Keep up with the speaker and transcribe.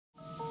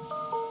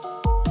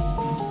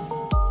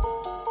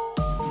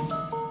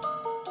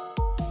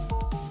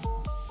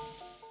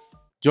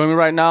Joining me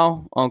right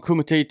now on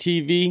Kumite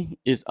TV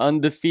is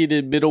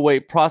undefeated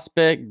middleweight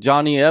prospect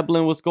Johnny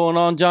Eblen. What's going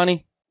on,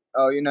 Johnny?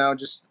 Oh,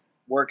 just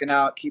working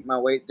out, keep my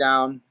weight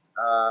down,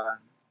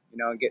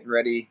 getting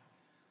ready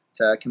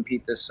to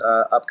compete this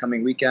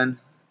upcoming weekend.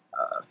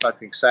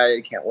 Fucking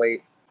excited, can't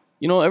wait.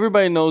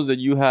 Everybody knows that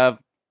you have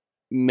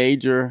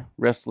major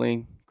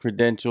wrestling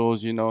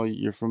credentials.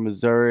 You're from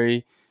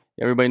Missouri.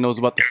 Everybody knows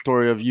about the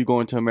story of you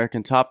going to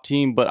American Top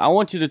Team, but I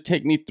want you to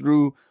take me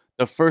through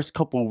the first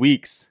couple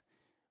weeks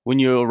when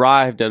you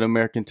arrived at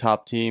American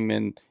Top Team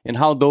and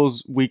how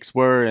those weeks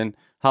were and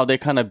how they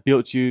kind of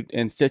built you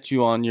and set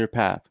you on your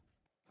path.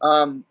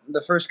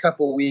 The first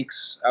couple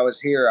weeks I was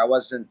here, I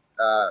wasn't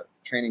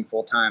training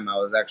full time. I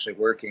was actually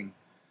working,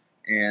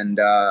 and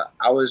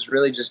I was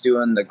really just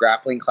doing the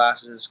grappling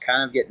classes,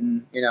 kind of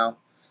getting, I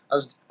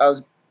was I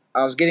was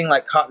I was getting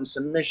like caught in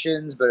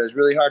submissions, but it was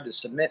really hard to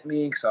submit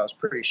me because I was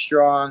pretty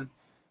strong.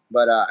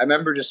 But I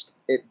remember just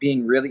it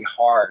being really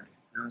hard,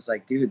 and I was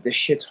like, dude, this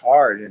shit's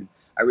hard, and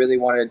I really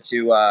wanted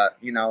to,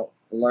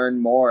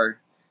 learn more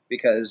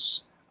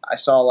because I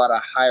saw a lot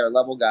of higher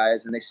level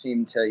guys, and they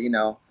seemed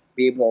to,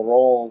 be able to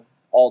roll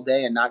all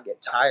day and not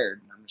get tired.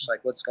 And I'm just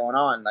like, what's going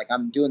on? Like,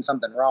 I'm doing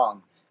something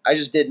wrong. I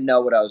just didn't know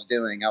what I was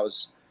doing. I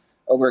was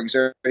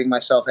overexerting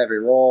myself every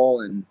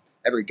roll, and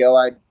every go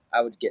I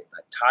would get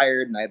like,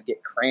 tired, and I'd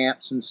get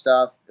cramps and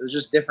stuff. It was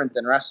just different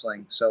than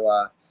wrestling. So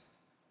I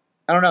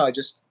don't know.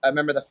 I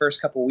remember the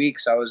first couple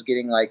weeks I was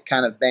getting like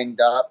kind of banged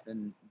up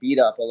and beat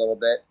up a little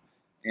bit,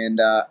 and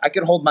I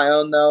could hold my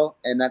own though,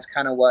 and that's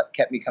kind of what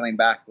kept me coming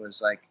back,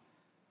 was like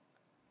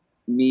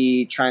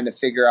me trying to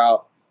figure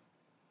out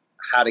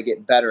how to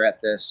get better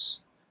at this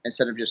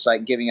instead of just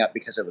like giving up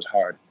because it was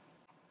hard.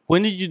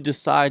 When did you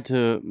decide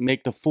to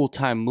make the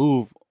full-time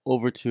move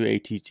over to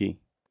ATT?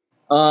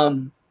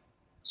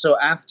 So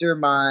after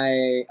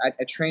I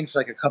trained for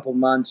like a couple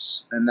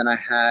months, and then I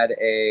had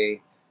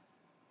a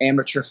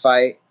amateur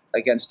fight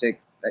against it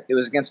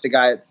was against a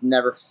guy that's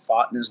never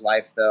fought in his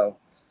life though.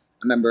 I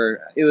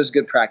remember it was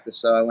good practice,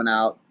 so I went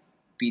out,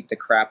 beat the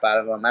crap out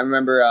of him. I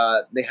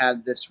remember they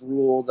had this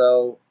rule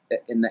though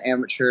in the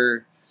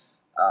amateur,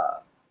 uh,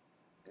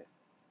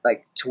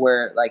 like to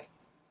where like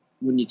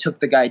when you took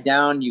the guy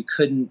down, you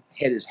couldn't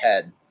hit his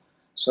head.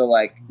 So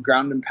like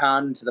ground and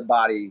pound into the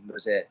body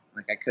was it.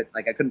 I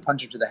couldn't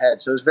punch him to the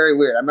head. So it was very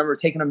weird. I remember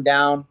taking him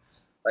down,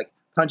 like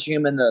punching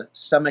him in the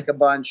stomach a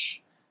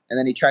bunch, and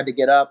then he tried to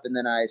get up, and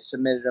then I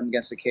submitted him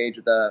against the cage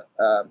with a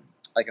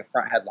like a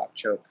front headlock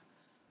choke.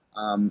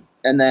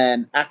 And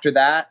then after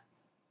that,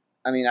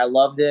 I mean, I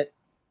loved it.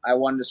 I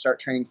wanted to start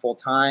training full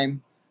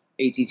time.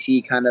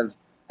 ATT kind of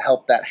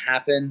helped that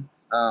happen.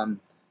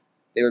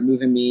 They were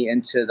moving me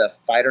into the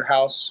fighter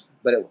house,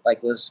 but it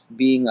like was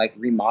being like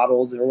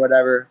remodeled or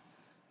whatever.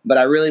 But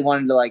I really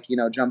wanted to like,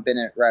 jump in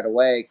it right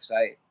away, because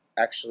I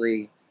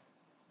actually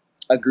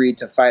agreed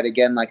to fight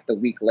again like a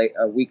week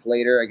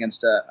later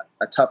against a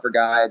tougher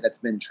guy that's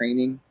been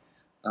training.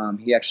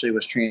 He actually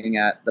was training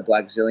at the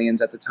Black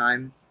Zillions at the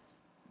time.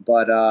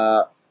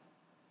 But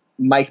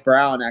Mike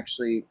Brown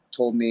actually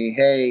told me,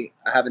 hey,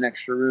 I have an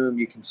extra room.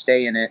 You can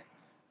stay in it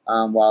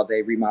while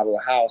they remodel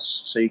the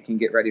house, so you can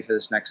get ready for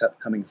this next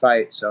upcoming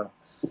fight. So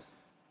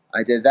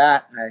I did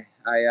that.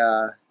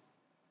 I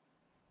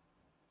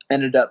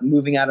ended up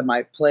moving out of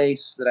my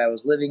place that I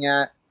was living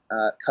at,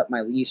 cut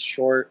my lease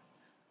short,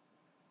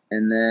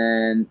 and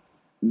then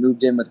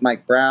moved in with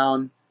Mike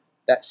Brown.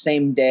 That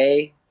same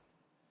day,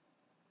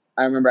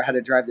 I remember I had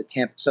to drive to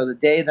Tampa. So the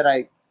day that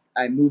I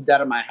moved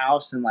out of my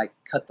house and like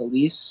cut the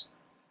lease,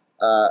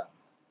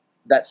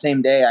 that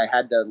same day I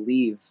had to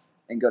leave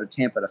and go to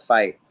Tampa to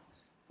fight.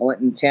 I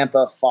went in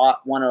Tampa,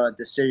 won a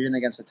decision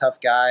against a tough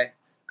guy.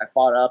 I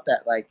fought up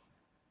at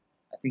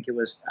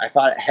I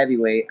fought at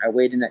heavyweight. I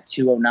weighed in at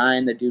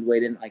 209. The dude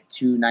weighed in at like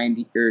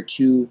 290 or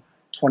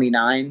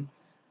 229.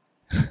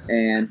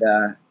 And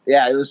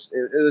yeah, it was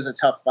a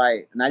tough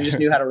fight. And I just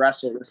knew how to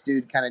wrestle. This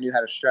dude kind of knew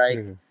how to strike.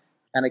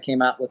 Kind of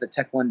came out with a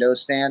Taekwondo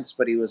stance,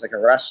 but he was like a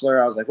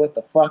wrestler. I was like, what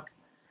the fuck?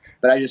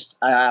 But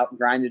I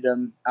out-grinded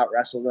him,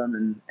 out-wrestled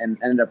him, and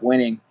ended up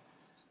winning.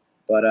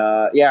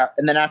 But yeah,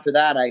 and then after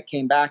that, I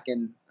came back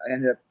and I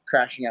ended up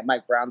crashing at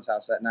Mike Brown's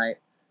house that night.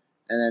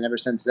 And then ever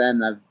since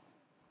then,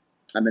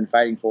 I've been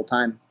fighting full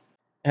time.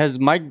 Has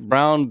Mike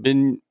Brown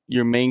been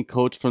your main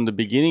coach from the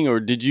beginning, or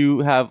did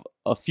you have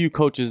a few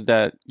coaches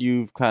that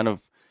you've kind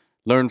of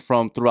learned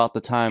from throughout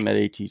the time at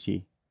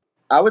ATT?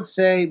 I would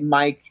say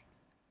Mike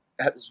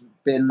has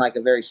been like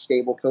a very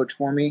stable coach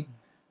for me.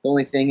 The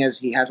only thing is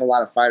he has a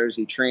lot of fighters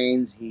he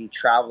trains. He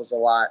travels a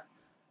lot.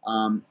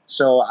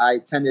 So I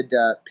tended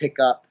to pick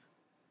up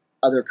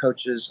other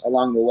coaches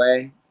along the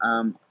way.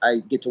 I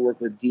get to work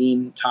with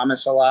Dean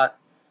Thomas a lot.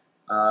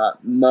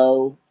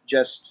 Mo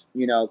just,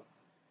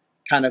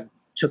 kind of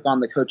took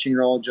on the coaching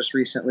role just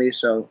recently.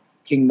 So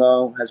King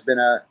Mo has been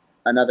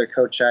another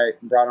coach I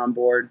brought on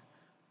board.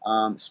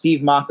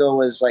 Steve Mako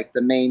was like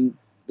the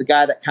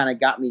guy that kind of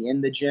got me in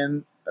the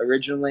gym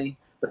originally,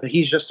 but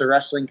he's just a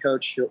wrestling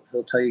coach.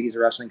 He'll tell you he's a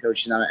wrestling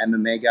coach. He's not an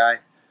MMA guy.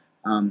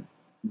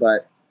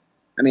 But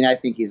I mean, I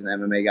think he's an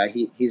MMA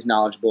guy. He's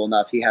knowledgeable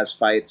enough. He has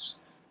fights.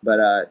 but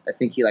I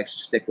think he likes to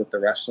stick with the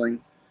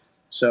wrestling.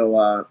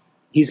 So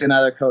he's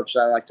another coach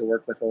that I like to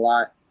work with a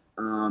lot.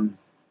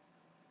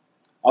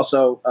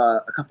 Also,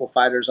 a couple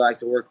fighters I like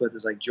to work with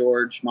is like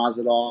George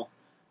Masvidal.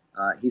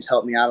 He's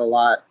helped me out a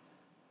lot,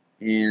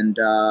 and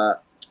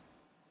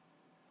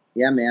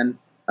yeah, man.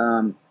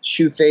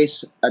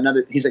 Shoeface,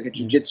 another. He's like a Yeah.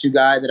 jiu-jitsu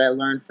guy that I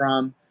learned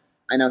from.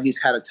 I know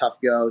he's had a tough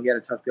go. He had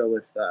a tough go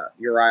with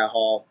Uriah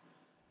Hall,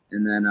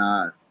 and then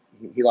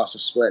he lost a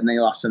split, and then he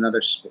lost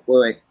another split.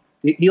 Well, wait,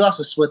 he lost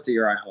a split to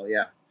Uriah Hall,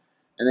 yeah,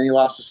 and then he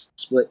lost a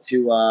split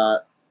to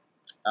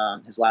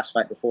his last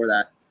fight before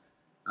that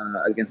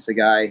against the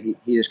guy.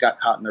 He just got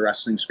caught in the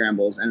wrestling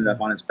scrambles, ended up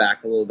on his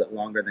back a little bit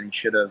longer than he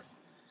should have.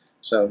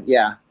 So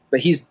yeah, but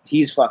he's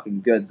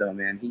fucking good though,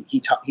 man.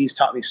 He's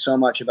taught me so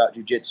much about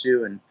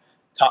jujitsu and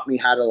taught me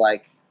how to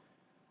like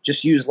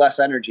just use less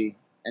energy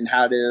and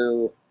how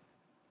to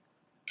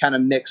kind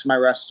of mix my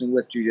wrestling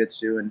with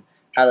jujitsu and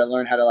how to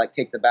learn how to like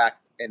take the back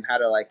and how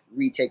to like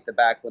retake the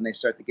back when they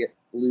start to get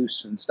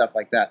loose and stuff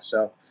like that.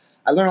 So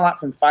I learn a lot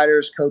from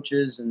fighters,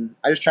 coaches, and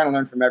I just try to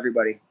learn from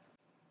everybody.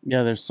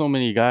 Yeah, there's so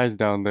many guys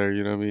down there,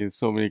 you know what I mean?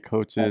 So many Oh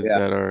coaches yeah.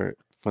 that are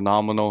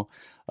phenomenal.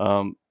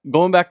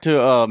 Going back to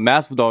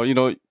Masvidal, you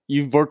know,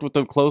 you've worked with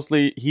him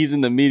closely. He's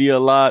in the media a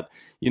lot,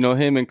 you know,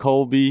 him and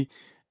Colby.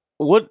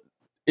 What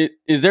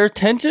is there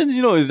tensions,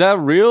 you know, is that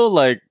real?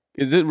 Like,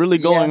 is it really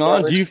Yeah, going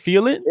on? bro, Do you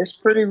feel it? it's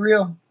pretty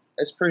real.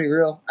 It's pretty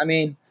real. I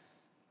mean,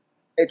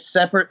 it's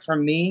separate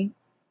from me,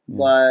 Yeah.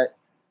 but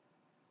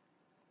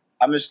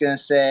I'm just gonna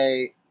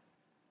say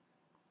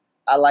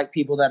I like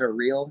people that are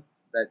real,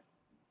 that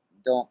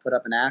don't put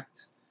up an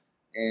act.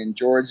 And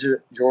George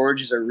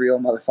is a real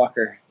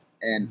motherfucker,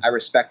 and I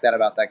respect that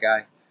about that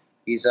guy.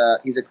 He's a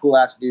cool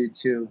ass dude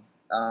too.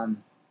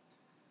 Um,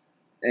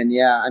 and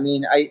yeah, I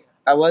mean,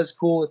 I was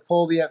cool with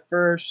Colby at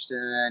first, and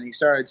then he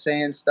started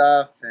saying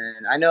stuff,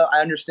 and I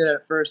understood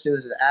at first it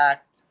was an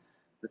act,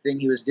 the thing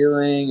he was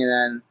doing, and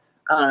then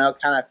I don't know,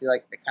 kind of feel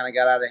like it kind of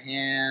got out of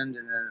hand,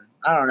 and then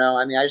I don't know.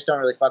 I mean, I just don't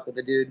really fuck with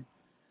the dude.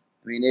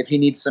 I mean, if he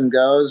needs some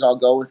goes, I'll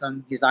go with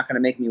him. He's not going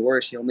to make me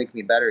worse. He'll make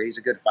me better. He's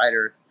a good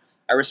fighter.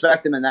 I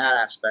respect him in that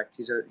aspect.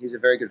 He's a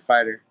very good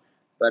fighter.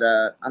 But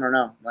I don't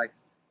know. Like,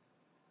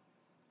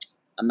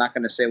 I'm not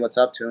going to say what's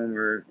up to him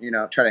or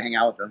try to hang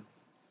out with him.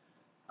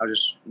 I'll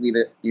just leave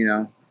it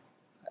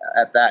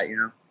at that.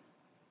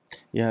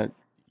 Yeah,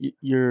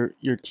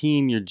 your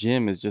team, your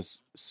gym is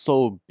just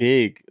so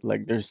big.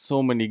 Like there's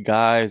so many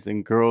guys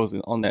and girls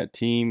on that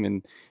team,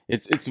 and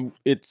it's it's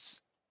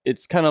it's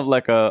it's kind of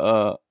like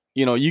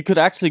you know, you could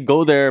actually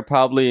go there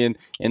probably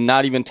and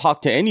not even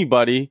talk to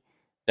anybody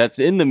that's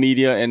in the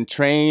media and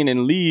train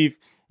and leave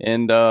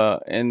and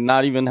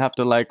not even have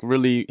to like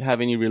really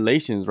have any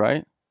relations,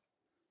 right?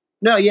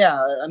 No,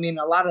 yeah. I mean,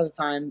 a lot of the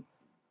time,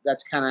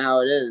 that's kind of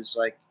how it is.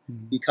 Like,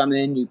 Mhm. you come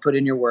in, you put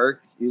in your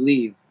work, you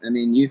leave. I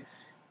mean,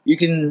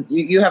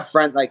 you have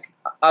friends. Like,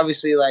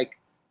 obviously, like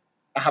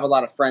I have a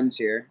lot of friends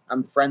here.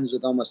 I'm friends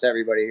with almost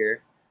everybody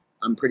here.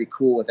 I'm pretty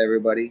cool with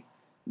everybody.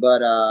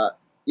 But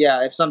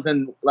yeah, if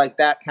something like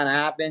that kind of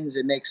happens,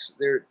 it makes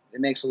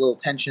a little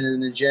tension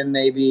in the gym.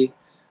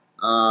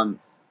 Um,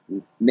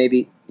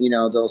 maybe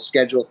they'll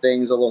schedule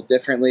things a little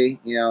differently.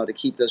 To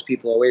keep those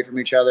people away from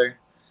each other.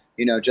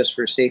 Just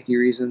for safety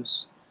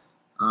reasons.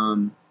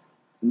 Um,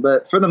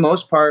 but for the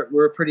most part,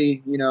 we're a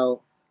pretty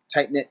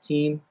tight knit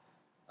team.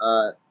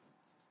 Uh,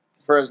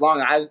 for as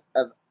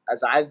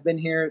I've been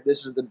here,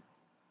 this is the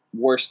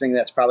worst thing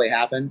that's probably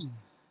happened.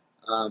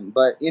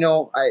 But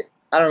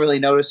I don't really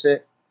notice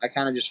it. I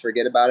kind of just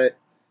forget about it.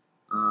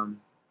 Um,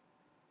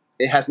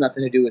 it has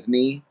nothing to do with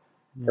me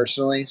Yeah.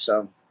 personally,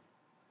 so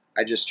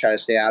I just try to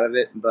stay out of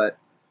it. But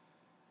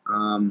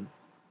um,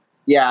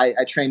 yeah,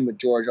 I train with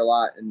George a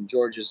lot, and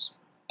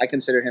I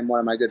consider him one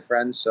of my good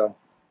friends. So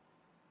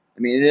I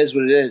mean, it is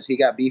what it is. He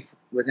got beef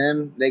with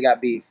him; they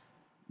got beef.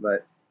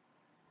 But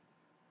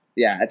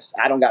yeah,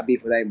 I don't got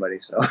beef with anybody.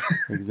 So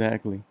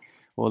Exactly.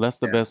 Well, that's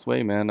the yeah. best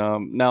way, man.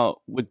 Now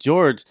with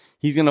George,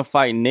 he's gonna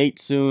fight Nate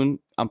soon.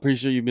 I'm pretty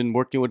sure you've been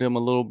working with him a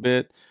little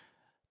bit.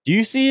 Do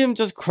you see him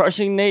just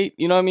crushing Nate?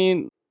 You know what I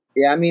mean?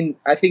 Yeah, I mean,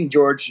 I think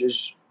George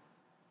is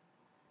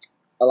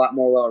a lot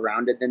more well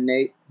rounded than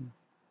Nate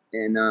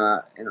in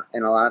a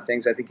lot of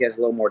things. I think he has a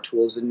little more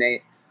tools than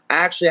Nate. I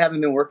actually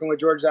haven't been working with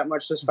George that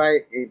much this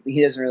fight.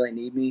 He doesn't really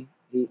need me.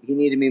 He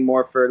needed me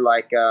more for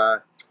like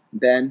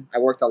Ben. I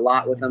worked a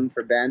lot with him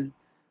for Ben.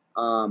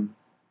 Um,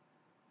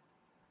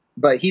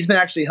 but he's been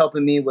actually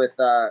helping me with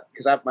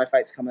because my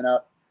fight's coming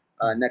up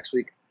next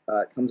week.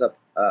 It comes up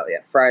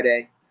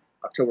Friday,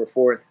 October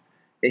 4th.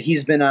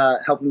 He's been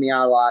helping me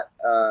out a lot,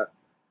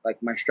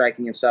 like my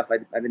striking and stuff.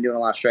 I've been doing a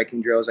lot of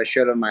striking drills. I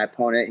showed him my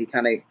opponent. He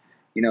kind of,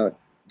 you know,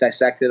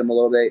 dissected him a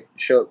little bit.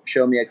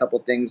 Showed me a couple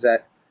things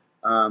that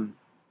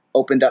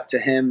opened up to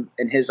him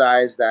in his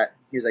eyes. That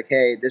he was like,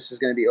 "Hey, this is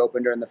going to be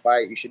open during the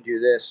fight. You should do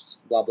this."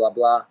 Blah blah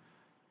blah.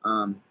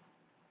 Um,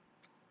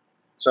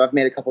 so I've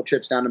made a couple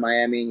trips down to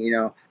Miami,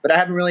 but I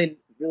haven't really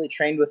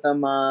trained with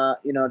him,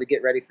 to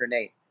get ready for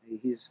Nate.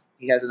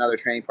 He has another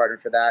training partner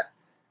for that,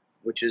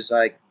 which is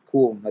like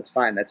cool. That's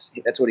fine. That's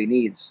what he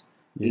needs.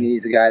 He Yeah.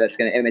 needs a guy that's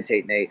going to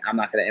imitate Nate. I'm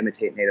not going to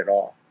imitate Nate at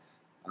all.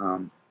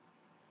 Um,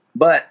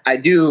 but I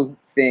do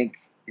think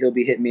he'll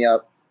be hitting me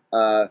up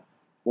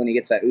when he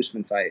gets that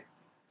Usman fight,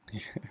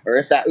 or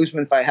if that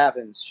Usman fight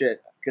happens.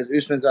 Shit, because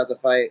Usman's about to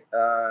fight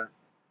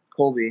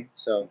Colby.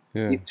 So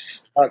Yeah.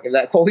 fuck, if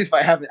that Colby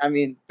fight happens, I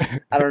mean,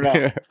 I don't know.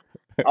 Yeah.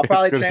 I'll It's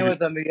probably gonna train be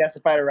with him if he has to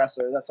fight a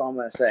wrestler. That's all I'm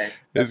gonna say. it's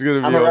That's gonna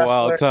be I'm a a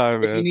wild wrestler.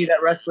 time, If you man. need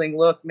that wrestling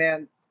look,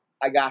 man,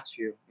 I got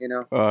you. You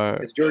know, All right.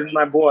 because Jordan's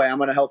my boy. I'm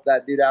gonna help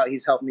that dude out.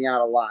 He's helped me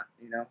out a lot.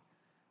 You know,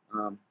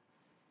 um,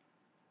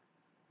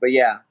 but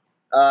yeah,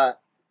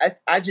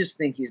 I just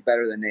think he's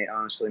better than Nate.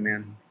 Honestly,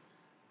 man.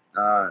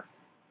 Uh,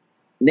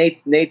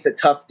 Nate's a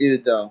tough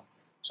dude though.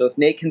 So if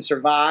Nate can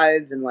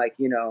survive and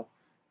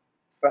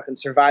fucking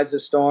survives the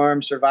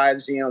storm,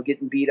 survives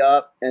getting beat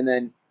up, and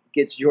then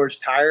gets George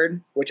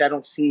tired, which I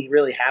don't see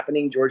really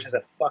happening. George has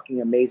a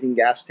fucking amazing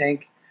gas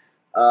tank.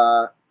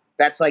 Uh,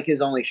 that's like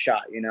his only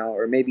shot,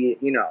 or maybe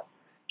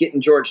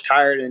getting George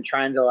tired and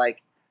trying to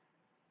like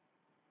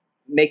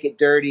make it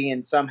dirty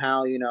and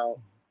somehow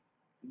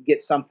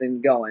get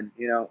something going,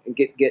 and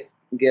get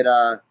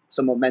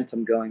some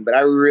momentum going. But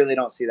I really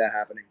don't see that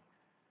happening.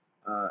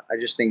 I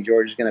just think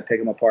George is going to pick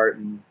him apart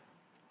and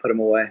put him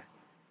away.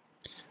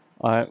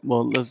 All right.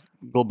 Well, let's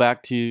go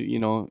back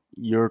to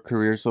your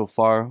career so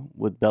far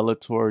with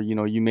Bellator.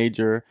 You made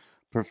your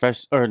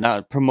professional or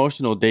not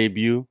promotional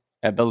debut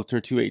at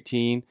Bellator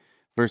 218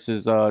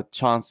 versus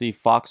Chauncey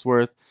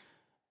Foxworth.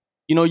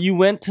 You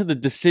went to the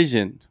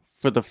decision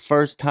for the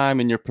first time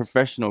in your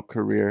professional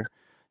career.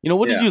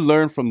 What did Yeah, you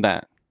learn from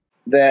that?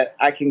 that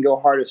I can go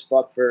hard as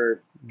fuck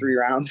for 3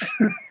 rounds.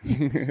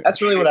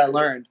 That's really what I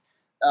learned.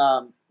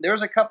 There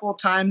was a couple of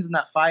times in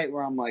that fight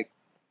where I'm like,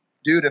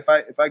 dude, if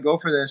I go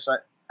for this,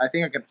 I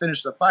think I could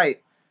finish the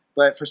fight.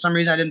 But for some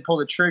reason, I didn't pull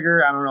the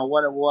trigger. I don't know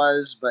what it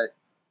was, but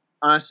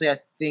honestly, I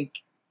think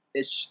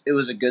it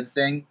was a good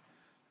thing.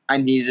 I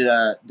needed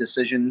a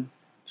decision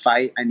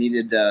fight. I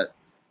needed that.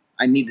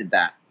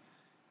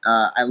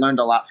 I learned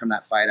a lot from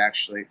that fight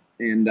actually,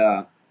 and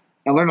I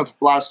learned a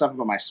lot of stuff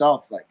about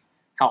myself, like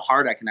how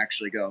hard I can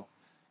actually go.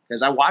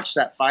 Because I watched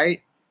that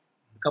fight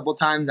a couple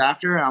times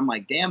after, and I'm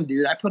like, damn,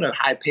 dude, I put a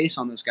high pace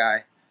on this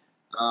guy.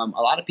 A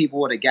lot of people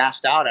would have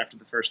gassed out after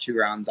the first 2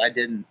 rounds. I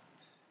didn't.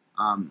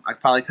 I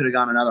probably could have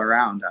gone another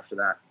round after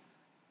that.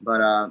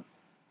 But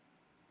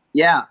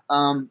yeah,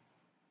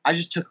 I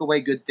just took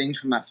away good things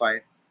from that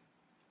fight.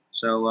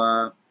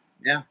 So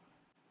yeah.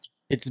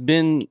 It's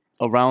been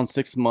around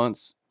 6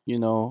 months,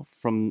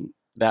 from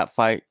that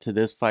fight to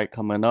this fight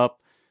coming up.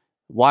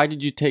 Why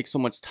did you take so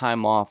much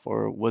time off,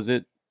 or was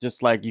it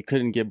just like you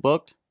couldn't get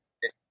booked?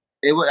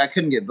 I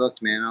couldn't get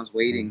booked, man. I was Mm.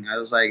 waiting. I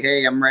was like,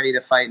 hey, I'm ready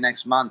to fight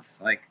next month.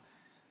 Like,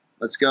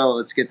 let's go,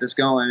 let's get this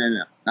going.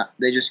 And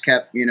they just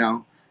kept,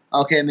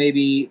 okay,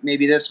 maybe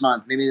this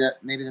month, maybe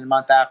the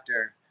month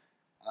after,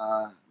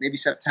 maybe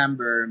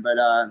September. But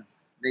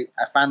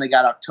I finally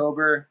got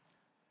October.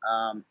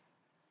 Um,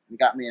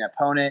 got me an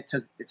opponent.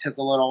 It took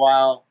a little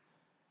while.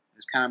 It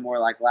was kind of more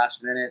like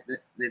last minute.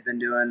 They've been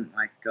doing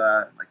like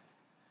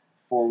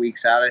 4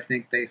 weeks out. I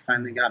think they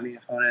finally got me an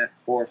opponent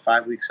 4 or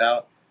 5 weeks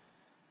out.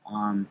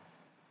 Um,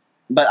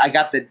 but I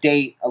got the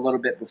date a little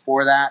bit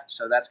before that,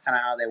 so that's kind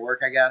of how they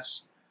work, I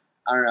guess.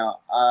 I don't know.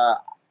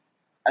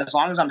 As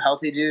long as I'm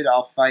healthy, dude,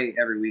 I'll fight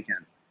every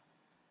weekend.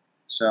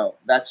 So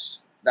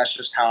that's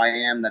just how I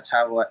am. That's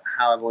how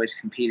I've always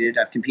competed.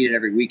 I've competed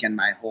every weekend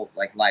my whole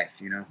life.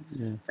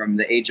 Yeah. From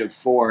the age of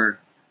 4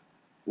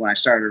 when I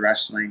started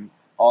wrestling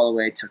all the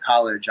way to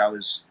college.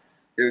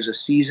 There was a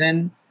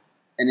season,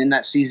 and in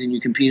that season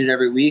you competed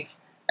every week,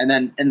 and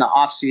then in the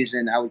off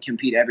season I would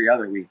compete every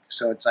other week.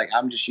 So it's like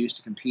I'm just used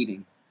to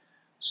competing.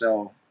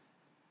 So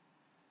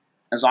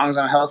as long as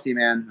I'm healthy,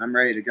 man, I'm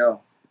ready to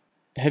go.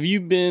 Have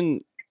you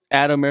been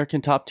at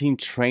American Top Team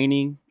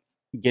training,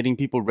 getting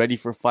people ready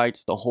for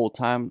fights the whole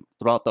time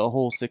throughout the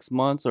whole 6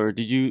 months, or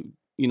did you,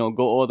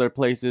 go other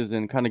places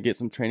and kind of get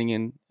some training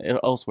in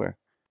elsewhere?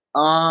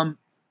 Um,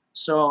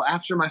 so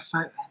after my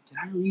fight, did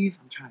I leave?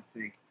 I'm trying to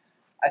think.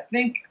 I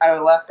think I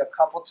left a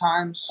couple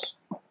times,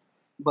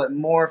 but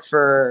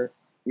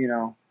you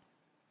know,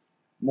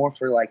 more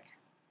for like,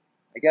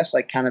 I guess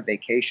like kind of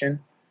vacation.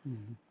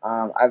 Mhm.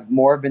 I've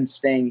more been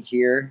staying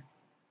here,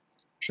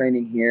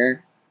 training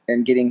here,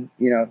 and getting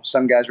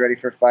some guys ready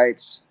for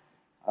fights.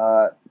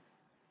 Uh,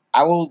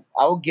 I will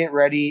get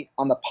ready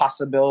on the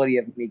possibility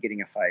of me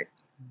getting a fight.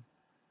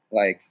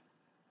 Like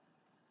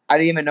I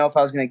didn't even know if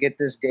I was gonna get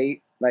this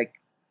date. Like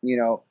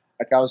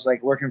I was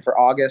like working for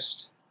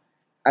August.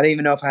 I didn't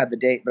even know if I had the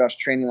date, but I was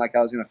training like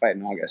I was gonna fight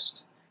in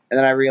August. And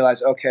then I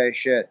realized, okay,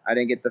 shit, I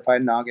didn't get the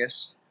fight in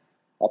August.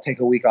 I'll take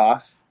a week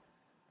off,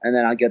 and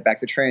then I'll get back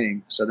to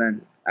training. So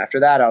then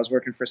after that, I was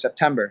working for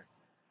September,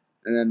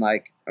 and then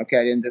like, okay,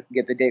 I didn't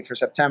get the date for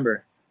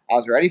September. I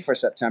was ready for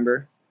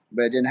September,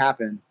 but it didn't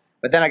happen.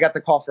 But then I got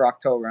the call for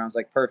October, and I was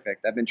like,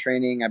 perfect. I've been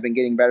training. I've been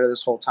getting better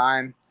this whole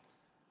time.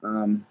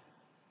 Um,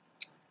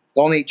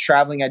 the only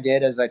traveling I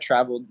did is I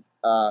traveled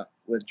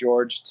with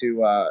George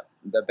to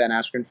the Ben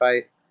Askren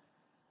fight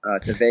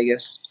to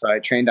Vegas. So I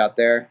trained out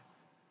there.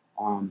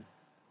 Um,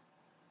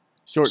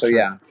 Short So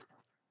trip.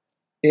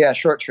 yeah,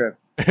 short trip,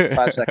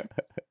 5 seconds.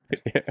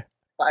 Yeah.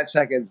 5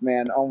 seconds,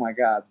 man. Oh my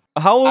god.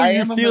 How are I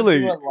you am a Mizzou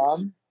feeling?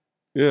 alum,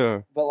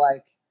 Yeah. but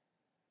like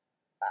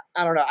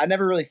I don't know. I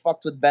never really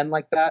fucked with Ben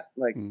like that.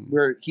 Like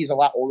Mm. he's a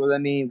lot older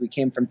than me. We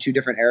came from two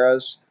different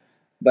eras.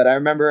 But I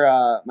remember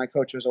my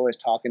coach was always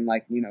talking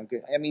like,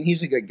 good. I mean,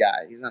 he's a good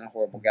guy. He's not a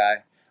horrible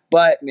guy.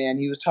 But man,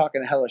 he was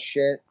talking hella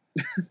shit.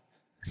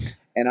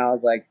 And I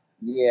was like,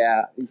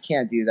 yeah, you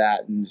can't do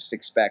that and just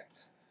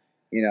expect,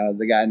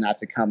 the guy not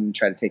to come and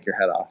try to take your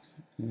head off.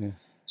 Yeah.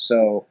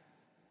 So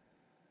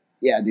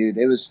yeah, dude,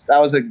 that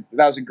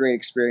was a great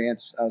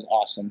experience. That was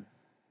awesome.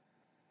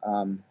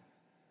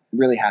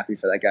 Really happy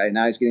for that guy.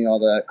 Now he's getting all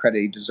the credit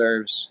he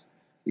deserves.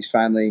 He's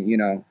finally,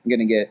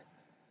 gonna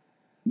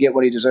get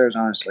what he deserves,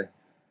 honestly.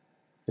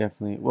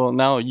 Definitely. Well,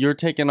 now you're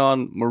taking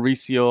on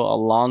Mauricio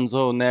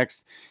Alonso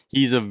next.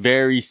 He's a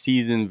very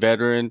seasoned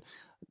veteran,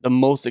 the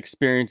most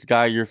experienced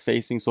guy you're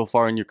facing so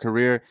far in your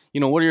career.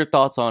 What are your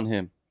thoughts on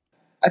him?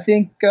 I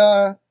think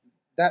that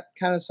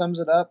kind of sums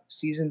it up.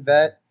 Seasoned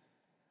vet,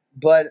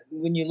 but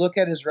when you look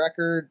at his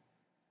record,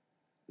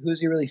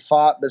 who's he really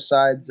fought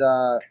besides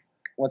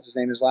what's his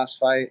name? His last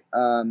fight,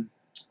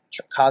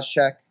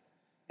 Koscheck,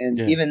 and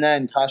Yeah. even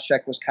then,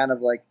 Koscheck was kind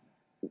of like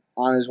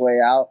on his way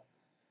out.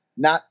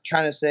 Not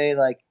trying to say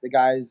like the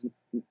guy's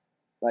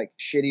like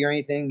shitty or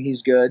anything.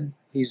 He's good.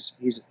 He's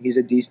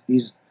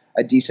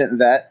a decent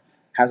vet.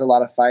 Has a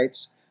lot of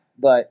fights,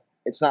 but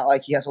it's not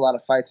like he has a lot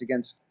of fights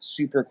against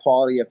super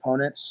quality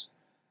opponents.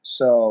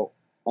 So,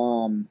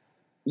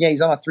 yeah,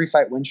 he's on a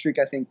 3-fight win streak,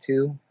 I think,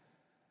 too.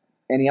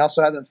 And he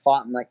also hasn't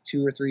fought in like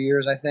 2 or 3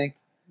 years, I think.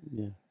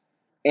 Yeah.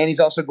 And he's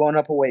also going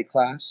up a weight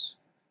class.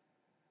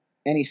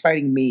 And he's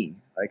fighting me.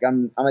 Like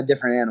I'm a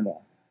different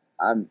animal.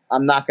 I'm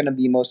not going to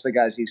be most of the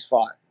guys he's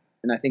fought,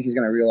 and I think he's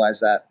going to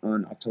realize that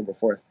on October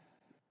 4th.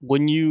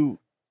 When you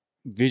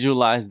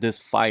visualize this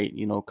fight,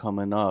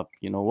 coming up,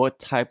 what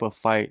type of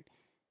fight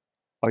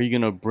are you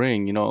going to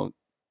bring,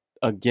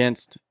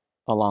 against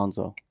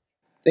Alonso?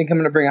 I think I'm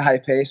going to bring a high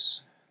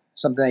pace,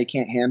 something that he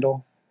can't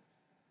handle.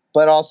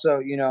 But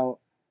also,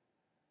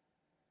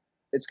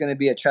 it's going to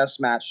be a chess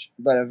match,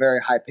 but a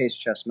very high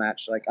paced chess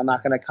match. Like I'm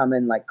not going to come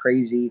in like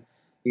crazy,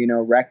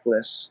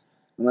 reckless.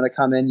 I'm going to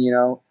come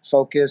in,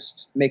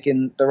 focused,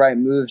 making the right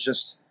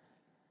moves,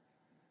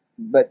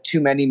 but too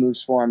many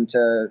moves for him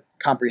to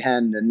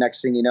comprehend. And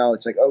next thing you know,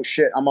 it's like, oh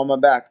shit, I'm on my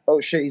back. Oh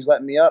shit, he's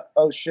letting me up.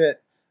 Oh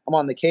shit, I'm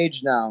on the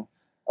cage now.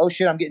 Oh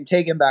shit, I'm getting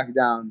taken back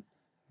down.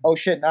 Oh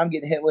shit, now I'm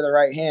getting hit with a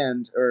right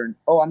hand, or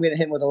oh, I'm getting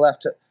hit with a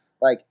left.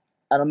 Like,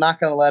 and I'm not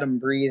gonna let him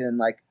breathe and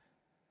like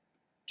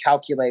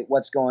calculate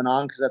what's going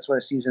on, because that's what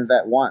a seasoned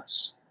vet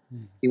wants.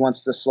 He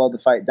wants to slow the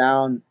fight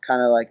down,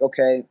 kind of like,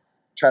 okay,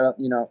 try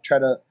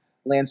to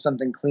land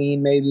something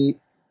clean maybe,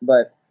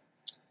 but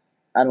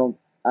I don't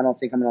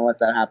think I'm gonna let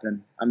that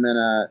happen. I'm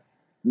gonna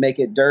make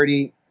it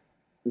dirty,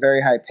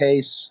 very high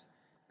pace,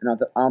 and I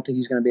don't think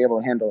he's gonna be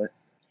able to handle it.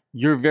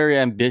 You're very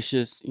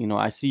ambitious.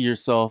 I see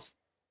yourself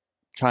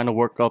trying to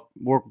work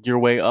your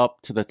way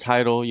up to the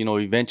title,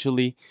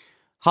 eventually.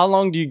 How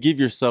long do you give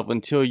yourself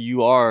until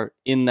you are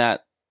in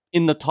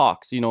the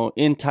talks,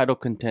 in title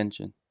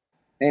contention?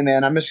 Hey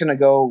man, I'm just gonna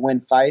go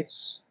win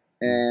fights,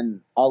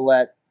 and I'll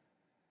let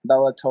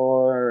Bellator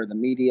or the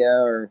media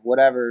or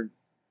whatever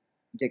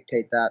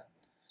dictate that.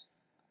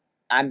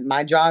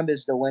 My job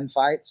is to win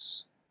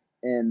fights,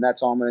 and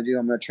that's all I'm gonna do.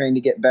 I'm gonna train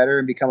to get better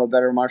and become a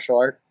better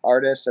martial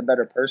artist, a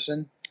better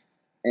person,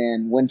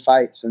 and win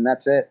fights, and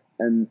that's it.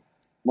 And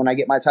when I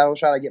get my title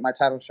shot, I get my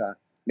title shot.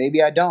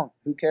 Maybe I don't.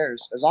 Who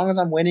cares? As long as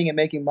I'm winning and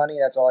making money,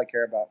 that's all I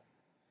care about.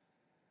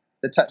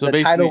 So The title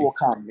basically, will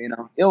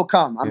come. It'll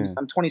come. yeah.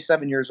 I'm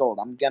 27 years old.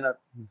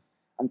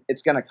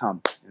 It's gonna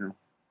come.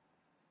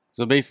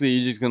 So basically,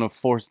 you're just gonna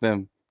force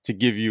them to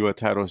give you a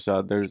title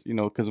shot. There's,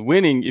 because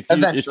winning, if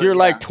Eventually, you're yeah.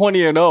 like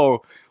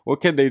 20-0,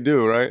 what can they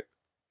do, right?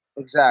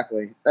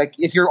 Exactly. Like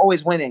if you're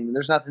always winning,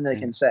 there's nothing they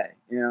can say.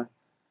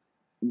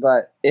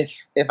 But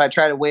if I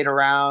try to wait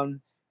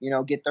around,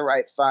 get the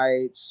right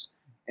fights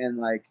and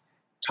like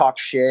talk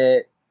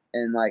shit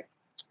and like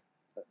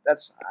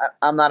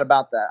I'm not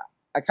about that.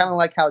 I kind of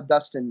like how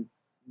Dustin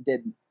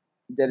did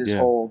his Yeah.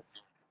 whole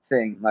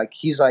thing. Like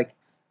he's like,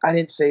 I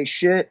didn't say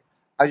shit.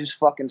 I just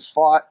fucking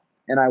fought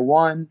and I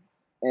won.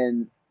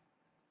 And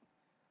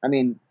I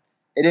mean,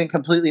 it didn't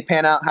completely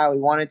pan out how he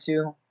wanted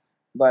to,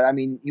 but I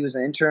mean, he was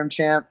an interim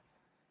champ,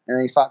 and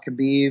then he fought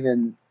Khabib,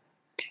 and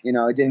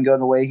it didn't go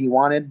the way he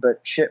wanted. But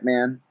shit,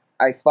 man,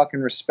 I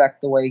fucking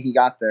respect the way he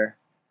got there.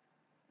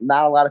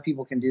 Not a lot of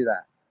people can do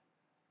that.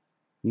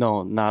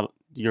 No, not.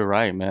 You're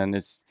right, man.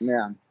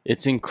 Yeah,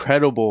 It's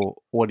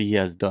incredible what he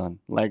has done.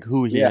 Like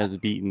who he yeah, has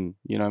beaten.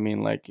 You know what I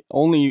mean? Like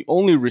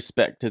only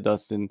respect to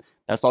Dustin.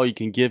 That's all you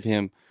can give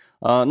him.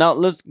 Now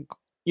let's,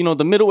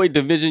 the middleweight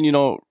division.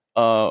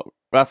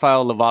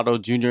 Rafael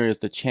Lovato Jr. is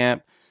the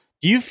champ.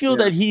 Do you feel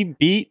yeah. that he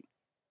beat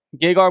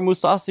Gegard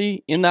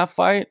Mousasi in that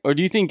fight, or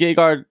do you think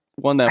Gegard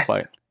won that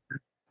fight?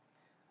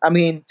 I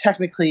mean,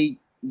 technically,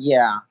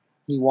 yeah,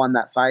 he won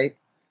that fight,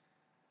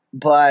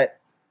 but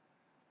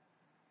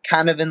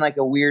kind of in like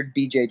a weird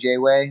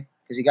BJJ way,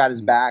 because he got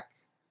his back,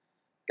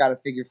 got a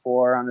figure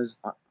four on his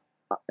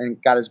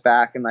and got his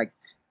back, and like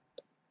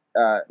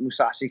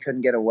Mousasi couldn't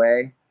get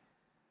away.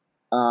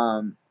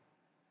 I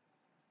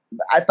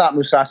thought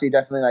Mousasi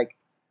definitely like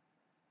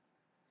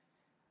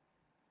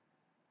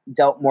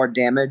dealt more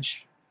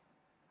damage,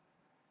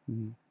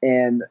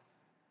 and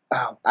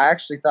I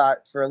actually thought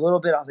for a little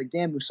bit I was like,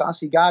 damn,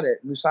 Mousasi got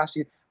it,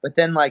 Mousasi. But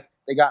then like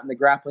they got in the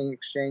grappling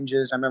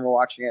exchanges. I remember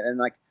watching it, and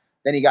like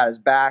then he got his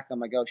back. I'm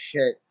like, oh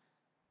shit,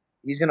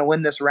 he's gonna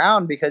win this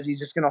round because he's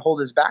just gonna hold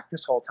his back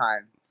this whole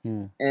time.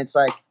 And it's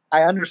like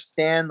I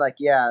understand, like,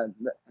 yeah,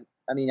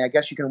 I mean, I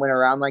guess you can win a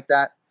round like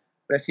that,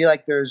 but I feel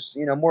like there's,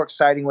 you know, more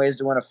exciting ways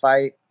to win a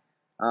fight.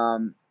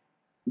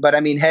 But I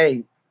mean,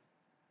 hey,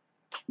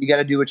 you got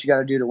to do what you got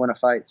to do to win a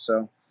fight.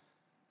 So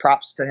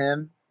props to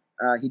him.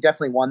 He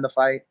definitely won the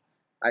fight.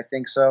 I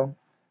think so.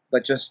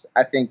 But just,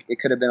 I think it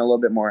could have been a little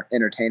bit more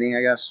entertaining,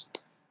 I guess.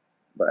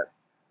 But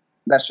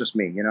that's just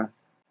me, you know?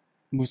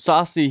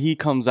 Mousasi, he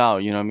comes out,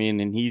 you know what I mean?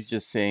 And he's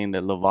just saying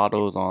that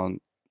Lovato's on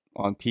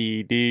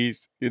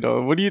PEDs. You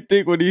know, what do you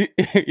think? What do you,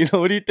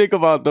 what do you think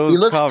about those He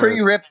looks comments?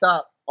 pretty ripped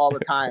up all the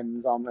time,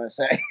 is all I'm going to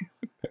say.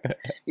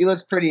 He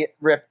looks pretty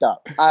ripped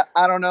up.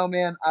 I don't know,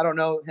 man. I don't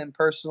know him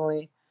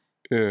personally.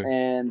 Yeah.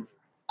 And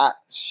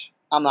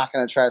I'm not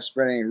going to try to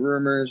spread any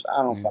rumors.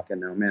 I don't fucking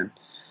know, man.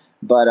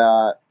 But,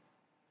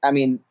 I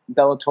mean,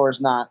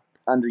 Bellator's not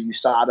under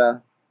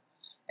USADA.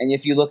 And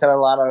if you look at a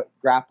lot of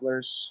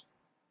grapplers,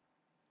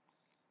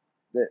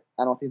 that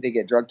I don't think they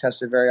get drug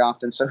tested very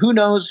often. So who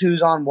knows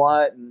who's on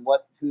what and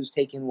who's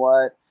taking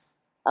what.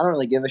 I don't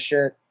really give a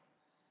shit.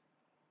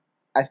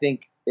 I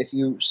think if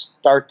you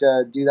start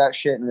to do that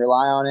shit and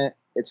rely on it,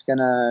 it's going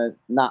to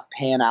not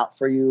pan out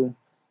for you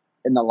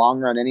in the long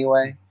run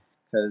anyway.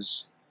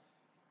 Because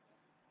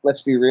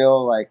let's be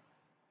real, like,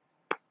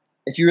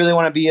 if you really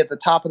want to be at the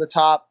top of the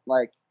top,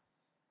 like,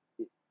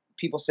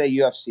 people say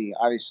UFC.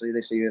 Obviously,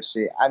 they say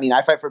UFC. I mean,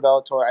 I fight for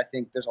Bellator. I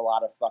think there's a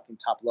lot of fucking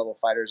top-level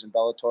fighters in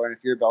Bellator. And if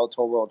you're a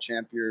Bellator world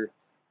champ, you're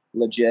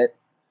legit.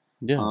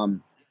 Yeah.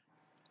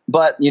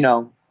 But, you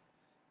know,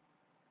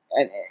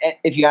 and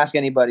if you ask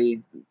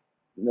anybody,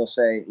 they'll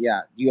say,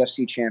 yeah,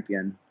 UFC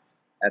champion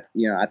at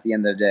the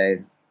end of the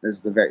day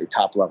is the very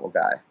top-level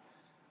guy.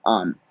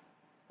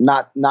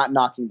 Not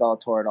knocking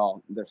Bellator at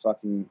all. They're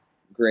fucking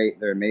great.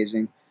 They're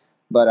amazing.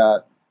 But, I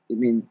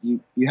mean,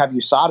 you have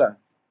USADA.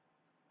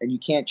 And you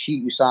can't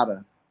cheat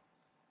USADA.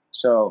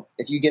 So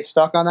if you get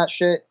stuck on that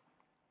shit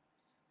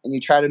and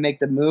you try to make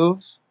the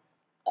move,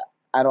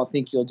 I don't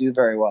think you'll do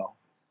very well.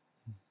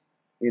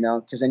 You know,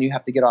 because then you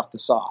have to get off the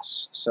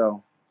sauce.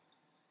 So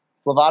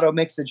if Lovato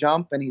makes the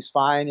jump and he's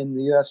fine in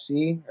the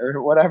UFC or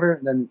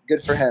whatever, then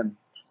good for him.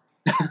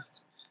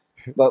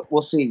 But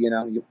we'll see, you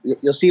know.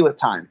 You'll see with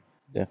time.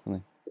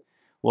 Definitely.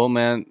 Well,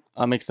 man,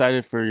 I'm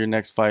excited for your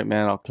next fight,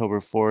 man, October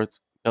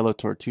 4th,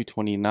 Bellator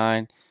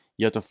 229.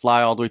 You have to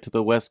fly all the way to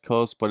the West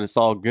Coast, but it's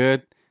all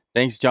good.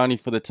 Thanks, Johnny,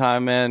 for the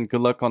time, man. Good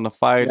luck on the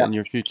fight and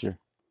your future.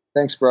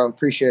 Thanks, bro.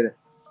 Appreciate it.